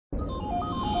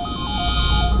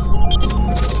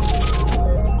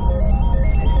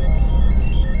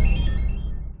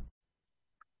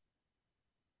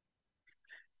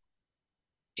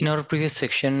In our previous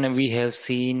section, we have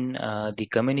seen the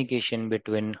communication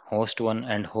between host 1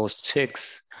 and host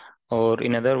 6, or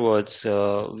in other words,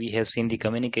 we have seen the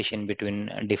communication between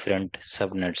different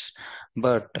subnets.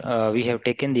 But we have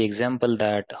taken the example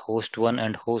that host 1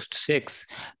 and host 6,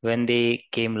 when they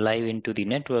came live into the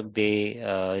network,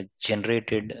 they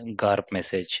generated GARP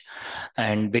message.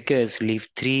 And because leaf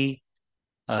 3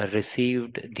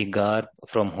 received the GARP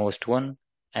from host 1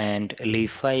 and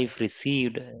leaf 5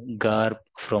 received GARP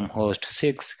from host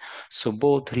 6. So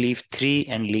both leaf 3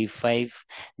 and leaf 5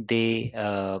 they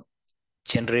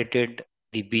generated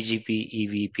the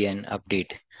BGP EVPN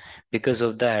update. Because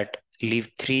of that, leaf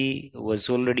 3 was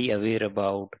already aware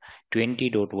about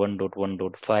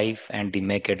 20.1.1.5 and the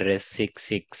MAC address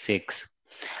 666.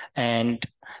 And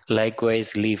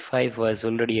likewise, leaf 5 was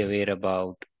already aware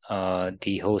about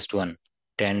the host 1,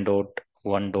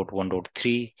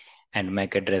 10.1.1.3 and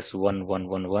MAC address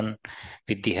 1111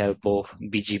 with the help of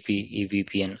BGP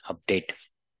EVPN update.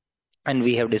 And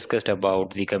we have discussed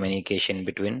about the communication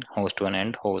between host 1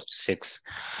 and host 6.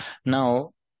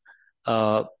 Now,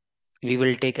 we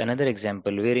will take another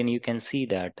example wherein you can see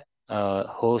that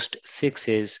host 6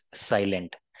 is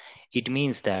silent. It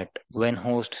means that when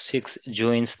host 6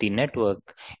 joins the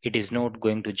network, it is not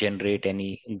going to generate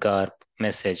any GARP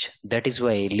message. That is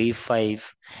why leaf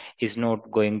 5 is not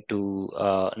going to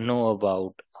know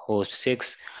about host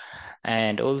 6,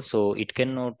 and also it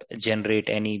cannot generate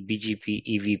any BGP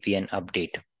EVPN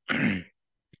update.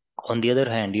 On the other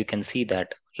hand, you can see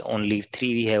that on leaf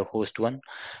 3 we have host 1.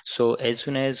 So as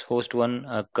soon as host 1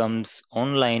 comes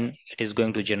online, it is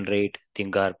going to generate the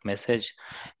GARP message.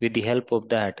 With the help of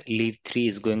that, leaf 3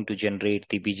 is going to generate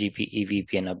the BGP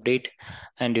EVPN update.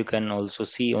 And you can also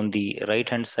see on the right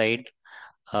hand side,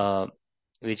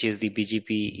 which is the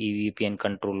BGP EVPN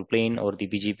control plane or the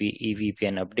BGP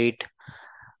EVPN update.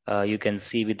 You can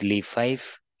see with leaf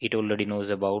 5, it already knows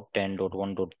about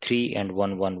 10.1.3 and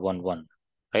 1111,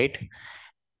 right?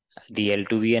 The L2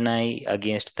 VNI,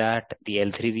 against that the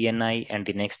L3 VNI, and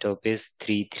the next hop is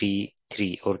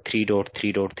 333 or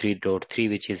 3.3.3.3,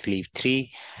 which is leaf 3,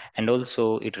 and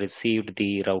also it received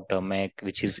the router MAC,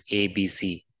 which is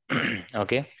ABC.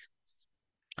 Okay.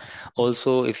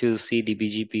 Also, if you see the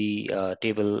BGP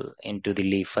table into the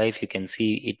leaf 5, you can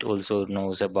see it also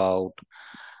knows about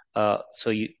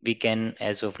we can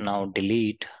as of now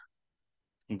delete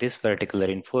this particular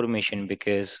information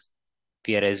because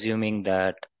we are assuming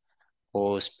that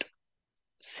host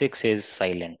 6 is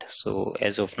silent. So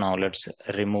as of now, let's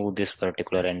remove this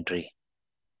particular entry.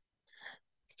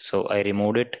 So I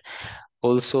removed it.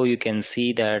 Also, you can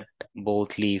see that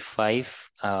both leaf 5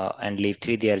 and leaf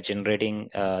 3, they are generating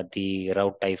the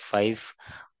route type 5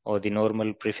 or the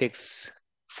normal prefix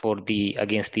for the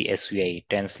against the SVI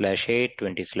 10/8,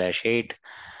 20/8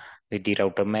 with the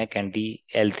router MAC and the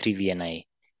L3 VNI.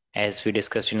 As we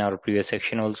discussed in our previous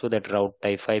section also, that route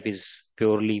type 5 is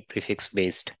purely prefix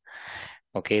based.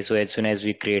 Okay, so as soon as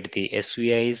we create the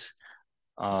SVIs,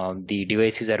 the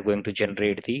devices are going to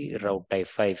generate the route type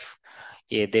 5.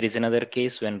 Yeah, there is another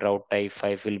case when route type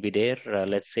 5 will be there.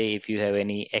 Let's say if you have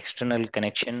any external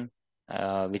connection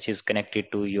which is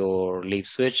connected to your leaf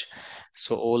switch,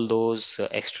 so all those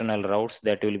external routes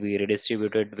that will be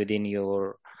redistributed within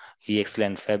your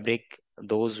VXLAN fabric,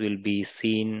 those will be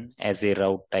seen as a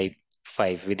route type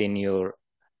 5 within your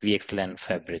VXLAN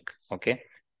fabric. Okay.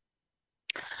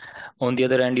 On the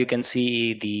other hand, you can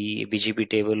see the BGP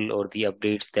table or the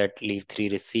updates that leaf 3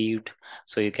 received.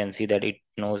 So you can see that it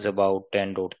knows about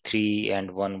 10.3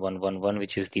 and 1111,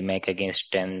 which is the MAC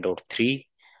against 10.3.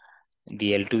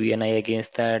 The L2 VNI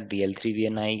against that, the L3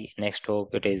 VNI next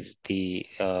up, it is the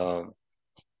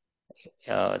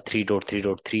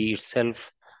 3.3.3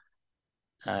 itself.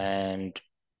 And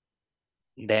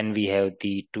then we have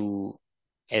the two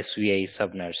SVI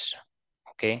subnets,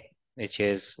 okay, which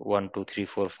is 1, 2, 3,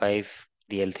 4, 5,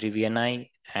 the L3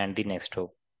 VNI and the next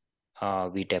hop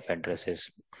VTAP addresses.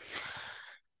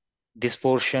 This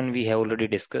portion we have already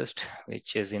discussed,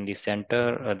 which is in the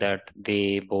center, that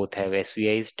they both have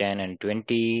SVIs 10 and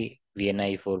 20.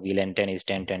 VNI for VLAN 10 is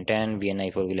 10, 10, 10.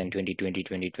 VNI for VLAN 20, 20,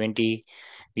 20, 20.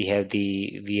 We have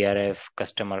the VRF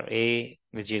customer A,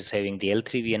 which is having the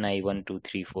L3 VNI 1, 2,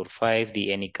 3, 4, 5. The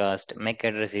Anycast MAC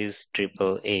address is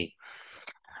AAA.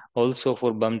 Also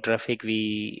for bump traffic,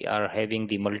 we are having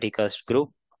the multicast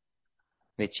group,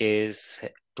 which is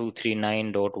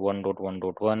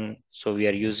 239.1.1.1. So we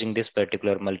are using this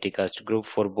particular multicast group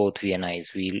for both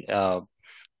VNIs,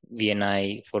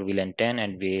 VNI for VLAN 10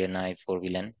 and VNI for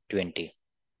VLAN 20.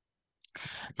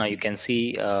 Now you can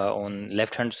see on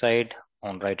left hand side,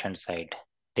 on right hand side,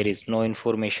 there is no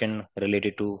information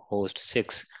related to host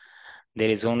 6. There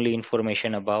is only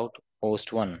information about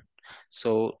host 1.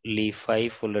 So leaf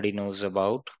 5 already knows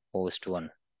about host 1.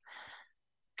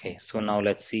 Okay, so now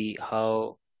let's see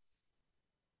how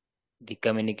the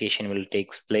communication will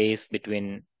take place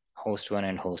between host 1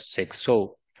 and host 6.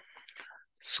 So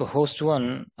host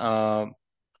 1,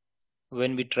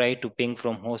 when we try to ping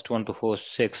from host 1 to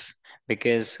host 6,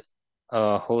 because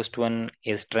host 1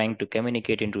 is trying to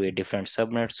communicate into a different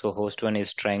subnet, so host 1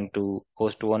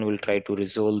 will try to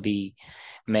resolve the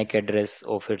MAC address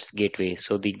of its gateway.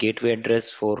 So the gateway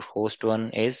address for host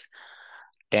 1 is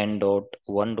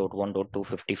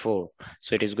 10.1.1.254.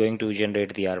 So it is going to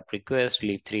generate the ARP request.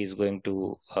 Leaf 3 is going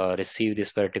to receive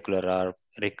this particular ARP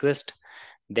request.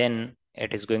 Then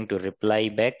it is going to reply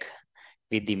back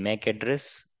with the MAC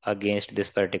address against this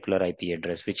particular IP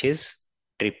address, which is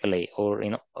AAA, or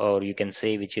or you can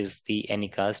say which is the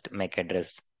Anycast MAC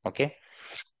address. Okay.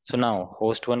 So now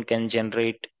host 1 can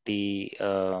generate the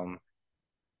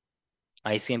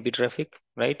ICMP traffic,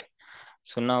 right?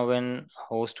 So now when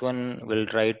host 1 will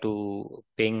try to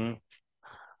ping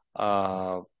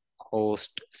uh,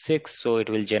 host 6, so it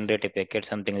will generate a packet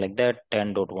something like that.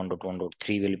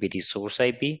 10.1.1.3 will be the source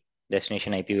IP,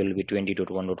 destination IP will be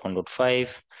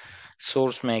 20.1.1.5,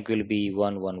 source MAC will be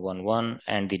 1111,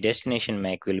 and the destination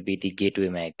MAC will be the gateway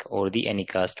MAC or the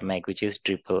Anycast MAC, which is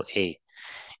AAA.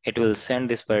 It will send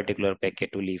this particular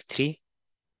packet to leaf 3.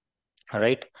 All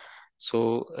right.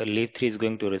 So leaf 3 is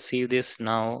going to receive this.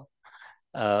 Now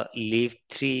leaf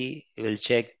 3 will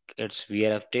check its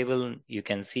VRF table. You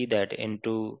can see that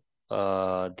into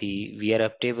the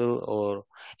VRF table or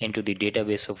into the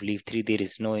database of leaf 3, there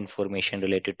is no information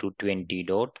related to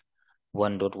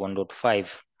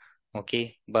 20.1.1.5.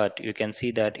 Okay, but you can see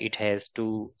that it has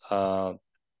two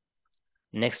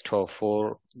next hop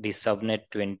for the subnet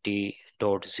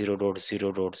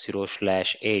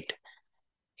 20.0.0.0/8.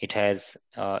 It has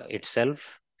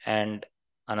itself, and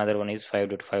another one is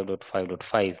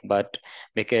 5.5.5.5. But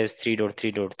because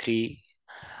 3.3.3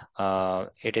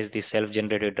 it is the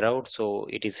self-generated route, so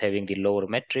it is having the lower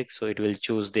metric, so it will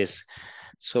choose this.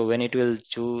 So when it will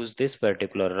choose this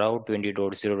particular route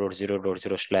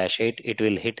 20.0.0.0/8, it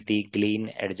will hit the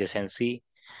glean adjacency,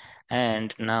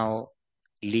 and now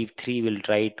leaf 3 will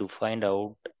try to find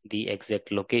out the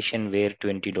exact location where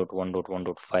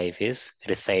 20.1.1.5 is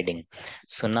residing.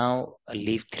 So now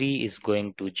leaf 3 is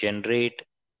going to generate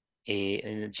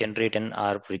an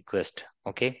ARP request,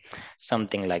 okay,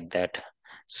 something like that.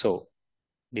 So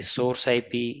the source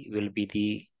IP will be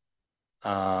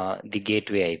the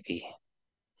gateway IP,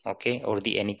 okay, or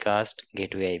the Anycast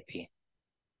gateway IP.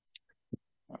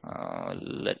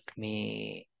 Let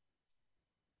me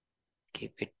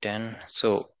keep it 10.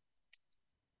 So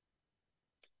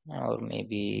or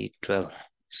maybe 12.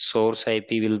 Source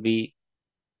IP will be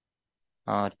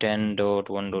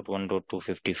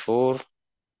 10.1.1.254.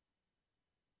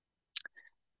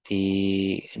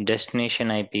 The destination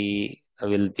IP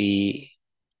will be,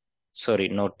 sorry,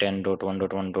 not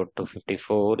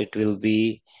 10.1.1.254. It will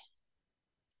be,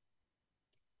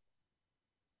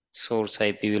 source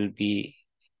IP will be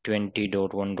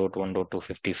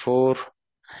 20.1.1.254.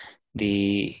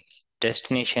 The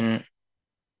destination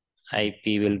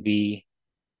IP will be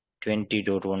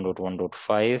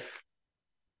 20.1.1.5.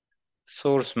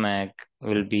 Source MAC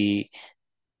will be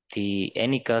the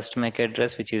Anycast MAC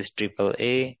address, which is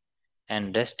AAA,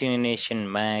 and destination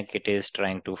MAC it is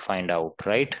trying to find out,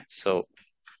 right? So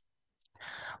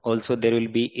also there will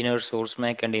be inner source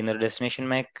MAC and inner destination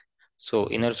MAC. So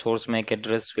inner source MAC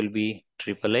address will be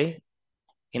AAA,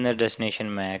 inner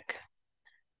destination MAC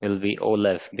will be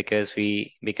OLEF, because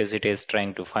it is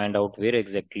trying to find out where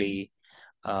exactly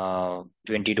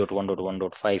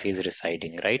 20.1.1.5 is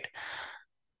residing, right?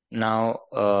 Now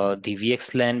the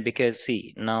VXLAN, because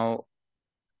see now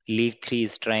leaf 3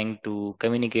 is trying to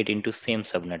communicate into same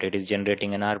subnet. It is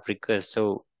generating an ARP request.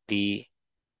 So the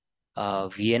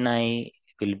VNI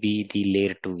will be the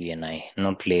layer 2 VNI,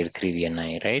 not layer 3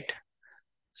 VNI, right?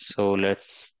 So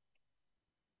let's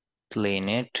clean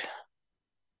it.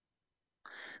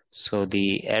 So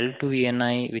the L2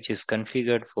 VNI, which is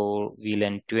configured for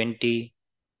VLAN 20,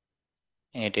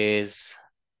 it is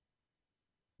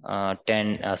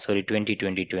 20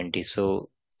 20 20. So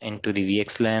into the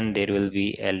VXLAN there will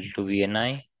be L2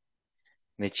 VNI,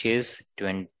 which is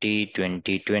 20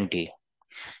 20 20.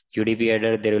 UDP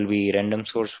header, there will be random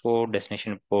source port.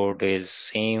 Destination port is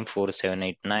same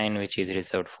 4789, which is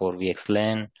reserved for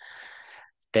VXLAN.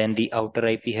 Then the outer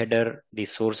IP header, the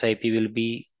source IP will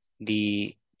be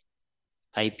the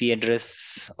IP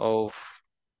address of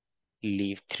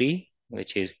leaf 3,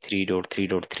 which is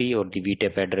 3.3.3, or the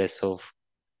VTEP address of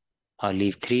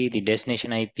leaf 3. The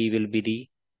destination IP will be the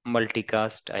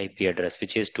multicast IP address,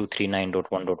 which is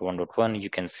 239.1.1.1. You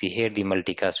can see here the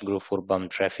multicast group for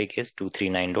bump traffic is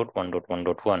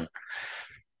 239.1.1.1.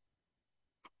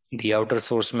 The outer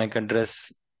source MAC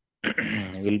address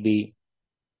will be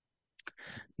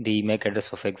the MAC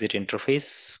address of exit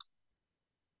interface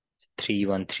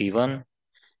 3131.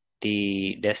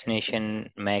 The destination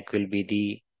MAC will be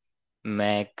the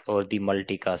MAC or the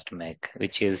multicast MAC,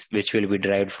 which will be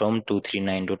derived from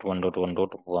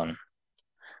 239.1.1.1.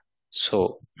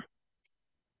 So,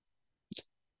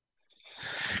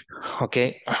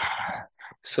 okay.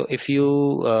 So if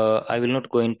you, I will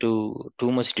not go into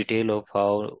too much detail of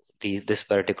how this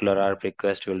particular ARP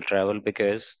request will travel,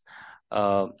 because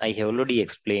I have already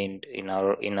explained in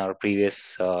our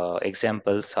previous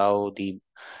examples how the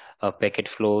packet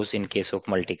flows in case of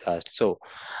multicast. So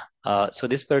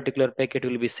this particular packet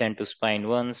will be sent to spine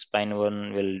 1. Spine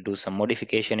 1 will do some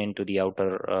modification into the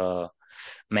outer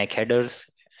MAC headers,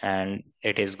 and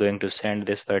it is going to send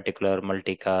this particular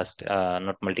multicast,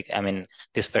 not multi, I mean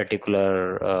this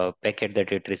particular packet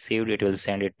that it received, it will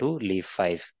send it to leaf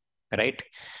 5, right?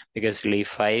 Because leaf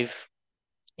 5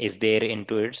 is there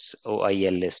into its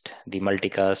OIL list, the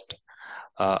multicast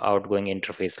outgoing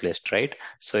interface list, right?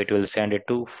 So it will send it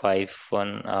to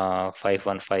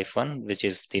 5151, which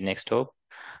is the next hop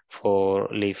for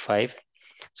leaf 5.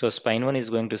 So spine 1 is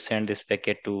going to send this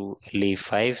packet to leaf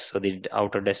 5. So the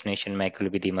outer destination MAC will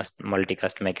be the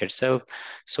multicast MAC itself.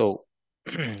 So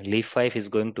leaf 5 is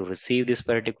going to receive this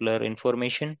particular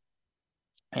information.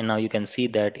 And now you can see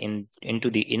that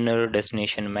into the inner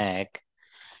destination MAC,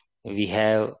 we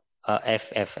have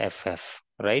FFFF,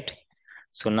 right?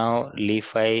 So now leaf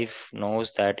 5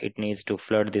 knows that it needs to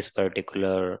flood this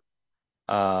particular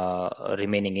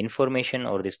remaining information,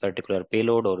 or this particular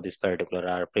payload, or this particular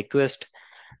ARP request.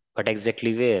 But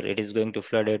exactly where? It is going to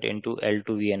flood it into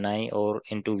L2VNI or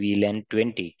into VLAN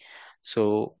 20.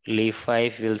 So leaf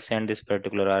 5 will send this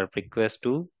particular ARP request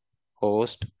to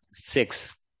host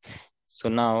 6. So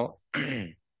now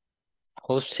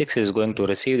host 6 is going to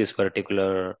receive this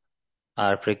particular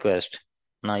ARP request.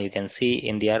 Now you can see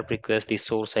in the ARP request, the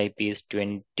source IP is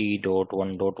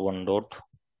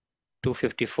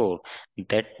 20.1.1.254,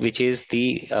 that which is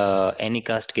the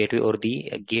Anycast gateway, or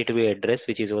the gateway address,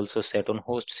 which is also set on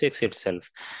host 6 itself.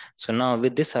 So now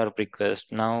with this ARP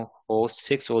request, now host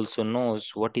 6 also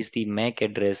knows what is the MAC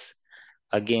address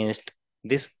against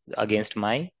against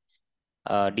my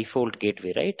default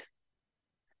gateway, right?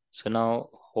 So now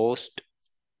host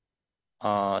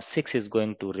 6 is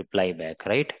going to reply back,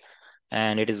 right?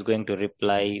 And it is going to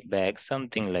reply back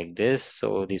something like this.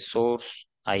 So the source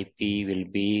IP will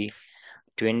be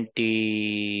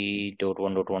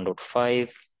 20.1.1.5.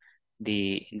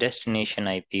 The destination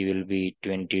IP will be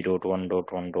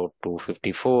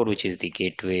 20.1.1.254, which is the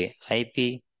gateway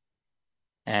IP.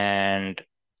 And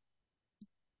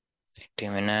wait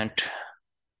a minute.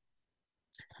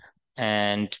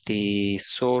 And the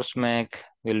source MAC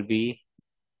will be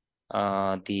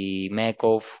the MAC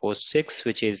of host 6,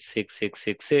 which is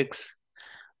 6666.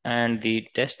 And the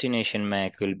destination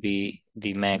MAC will be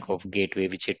the MAC of gateway,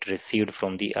 which it received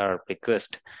from the ARP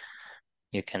request.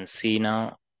 You can see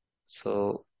now.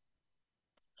 So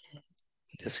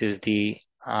this is the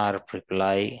ARP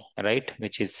reply, right,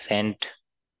 which is sent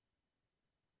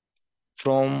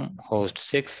from host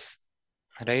 6,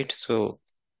 right? So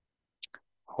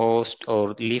host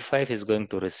or leaf 5 is going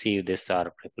to receive this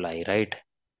ARP reply, right?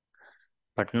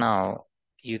 But now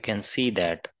you can see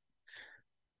that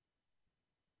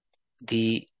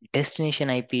the destination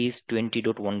IP is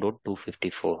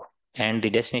 20.1.254 and the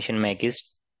destination MAC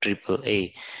is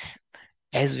AAA.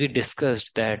 As we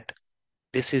discussed that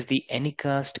this is the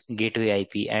Anycast gateway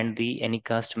IP and the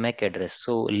Anycast MAC address.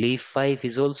 So leaf 5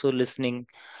 is also listening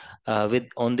with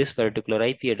on this particular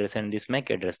IP address and this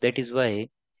MAC address. That is why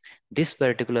this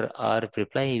particular ARP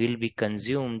reply will be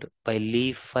consumed by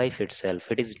leaf 5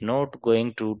 itself. It is not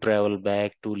going to travel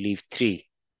back to leaf 3.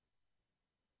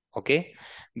 Okay,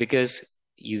 because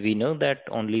we know that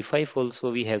on leaf 5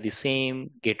 also we have the same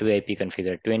gateway IP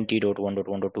configured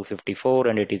 20.1.1.254,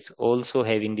 and it is also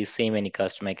having the same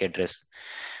Anycast MAC address.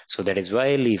 So that is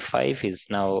why leaf 5 is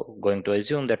now going to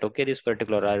assume that okay, this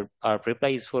particular ARP reply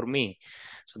is for me.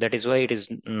 So that is why it is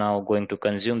now going to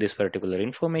consume this particular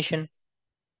information,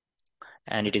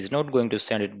 and it is not going to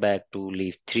send it back to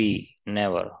leaf 3,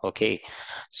 never. Okay,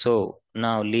 so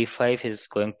now leaf 5 is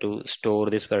going to store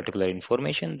this particular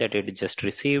information that it just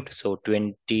received. So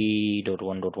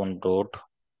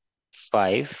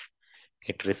 20.1.1.5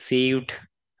 it received,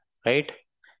 right?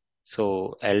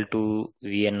 So L2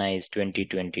 VNI is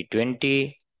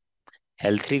 20.20.20.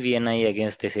 L3 VNI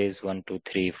against this is 1, 2,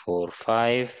 3, 4,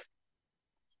 5.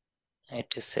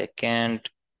 it is second,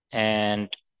 and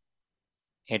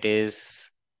it is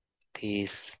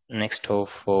this next hop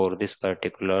for this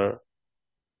particular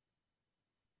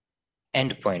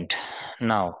endpoint.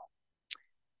 Now,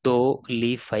 though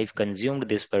leaf 5 consumed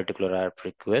this particular ARP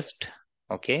request,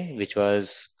 okay, which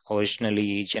was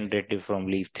originally generated from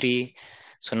leaf 3.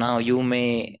 So now you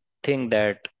may think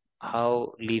that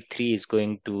how leaf 3 is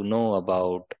going to know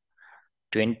about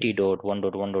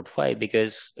 20.1.1.5,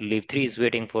 because leaf 3 is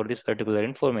waiting for this particular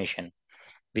information,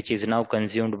 which is now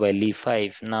consumed by leaf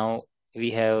 5. Now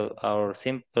we have our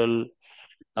simple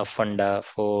funda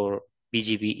for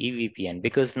BGP EVPN,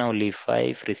 because now leaf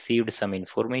 5 received some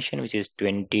information which is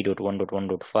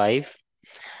 20.1.1.5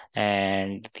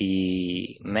 and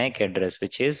the MAC address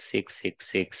which is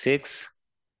 6666,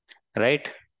 right?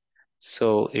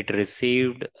 So it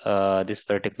received this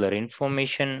particular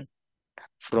information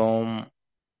from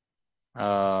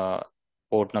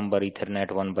port number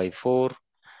Ethernet 1 by 4.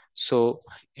 So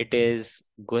it is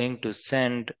going to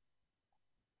send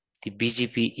the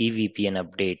BGP EVPN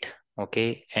update.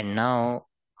 Okay, and now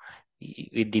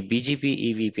with the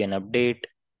BGP EVPN update,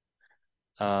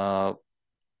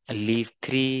 leaf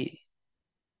 3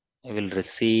 will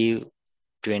receive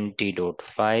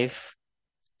 20.5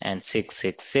 and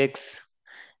 666,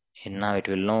 and now it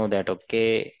will know that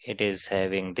okay, it is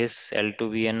having this L2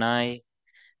 VNI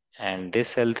and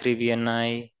this L3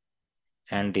 VNI,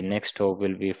 and the next hop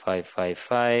will be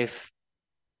 555.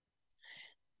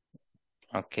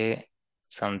 Okay,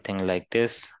 something like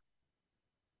this.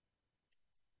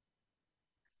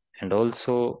 And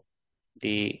also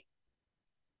the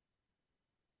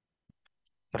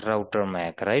router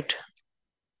MAC, right?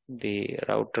 The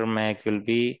router MAC will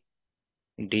be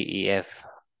DEF.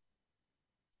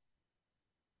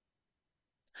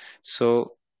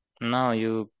 So now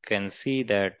you can see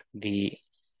that the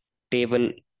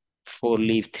table for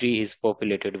leaf 3 is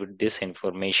populated with this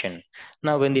information.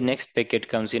 Now when the next packet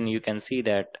comes in, you can see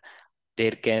that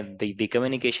the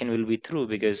communication will be through,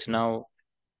 because now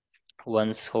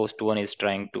once host 1 is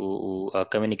trying to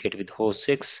communicate with host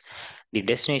 6, the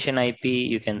destination IP,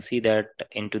 you can see that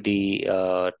into the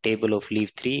table of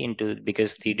leaf 3, into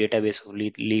because the database of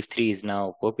leaf 3 is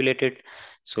now populated.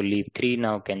 So leaf 3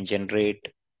 now can generate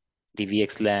the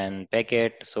VXLAN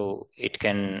packet, so it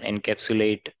can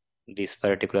encapsulate this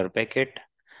particular packet,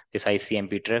 this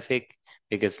ICMP traffic,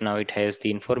 because now it has the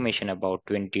information about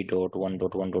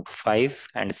 20.1.1.5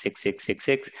 and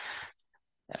 6666.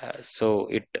 So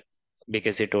it,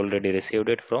 because it already received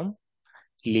it from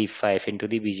leaf 5 into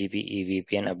the BGP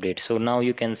EVPN update. So now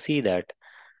you can see that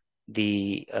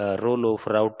the role of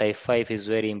route type 5 is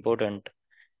very important,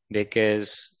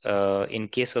 because in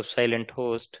case of silent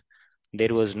host,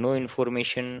 there was no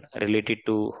information related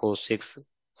to host 6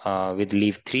 with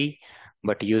leaf 3,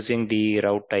 but using the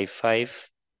route type 5,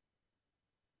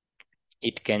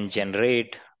 it can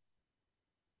generate,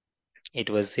 it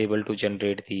was able to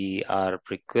generate the ARP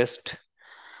request,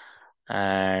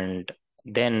 and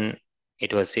then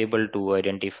it was able to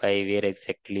identify where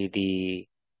exactly the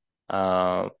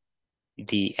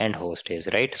end host is,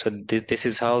 right? So this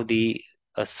is how the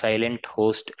silent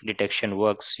host detection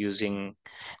works using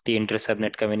the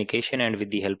inter-subnet communication and with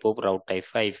the help of route type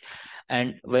 5.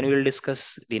 And when we will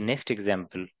discuss the next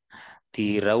example,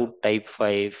 the route type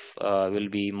 5 will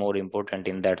be more important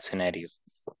in that scenario.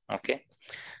 Okay,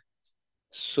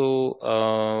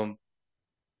 so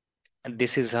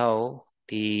this is how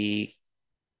the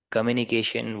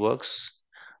communication works,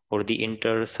 or the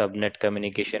inter-subnet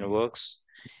communication works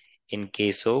in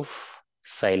case of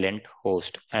silent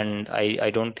host. And I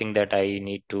don't think that I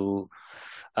need to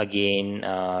again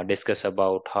discuss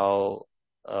about how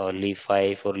leaf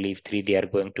 5 or leaf 3 they are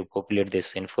going to populate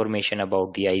this information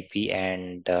about the IP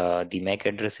and the MAC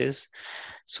addresses.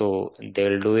 So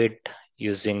they'll do it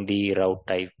using the route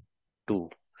type 2,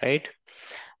 right?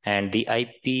 And the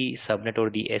IP subnet or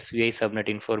the SVI subnet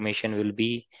information will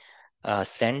be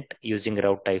sent using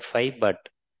route type 5. But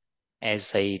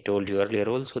as I told you earlier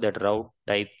also, that route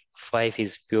type 5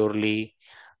 is purely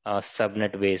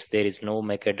subnet based. There is no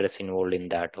MAC address involved in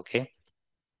that. Okay.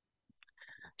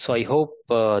 So I hope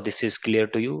this is clear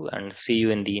to you, and see you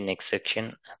in the next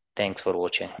section. Thanks for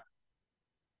watching.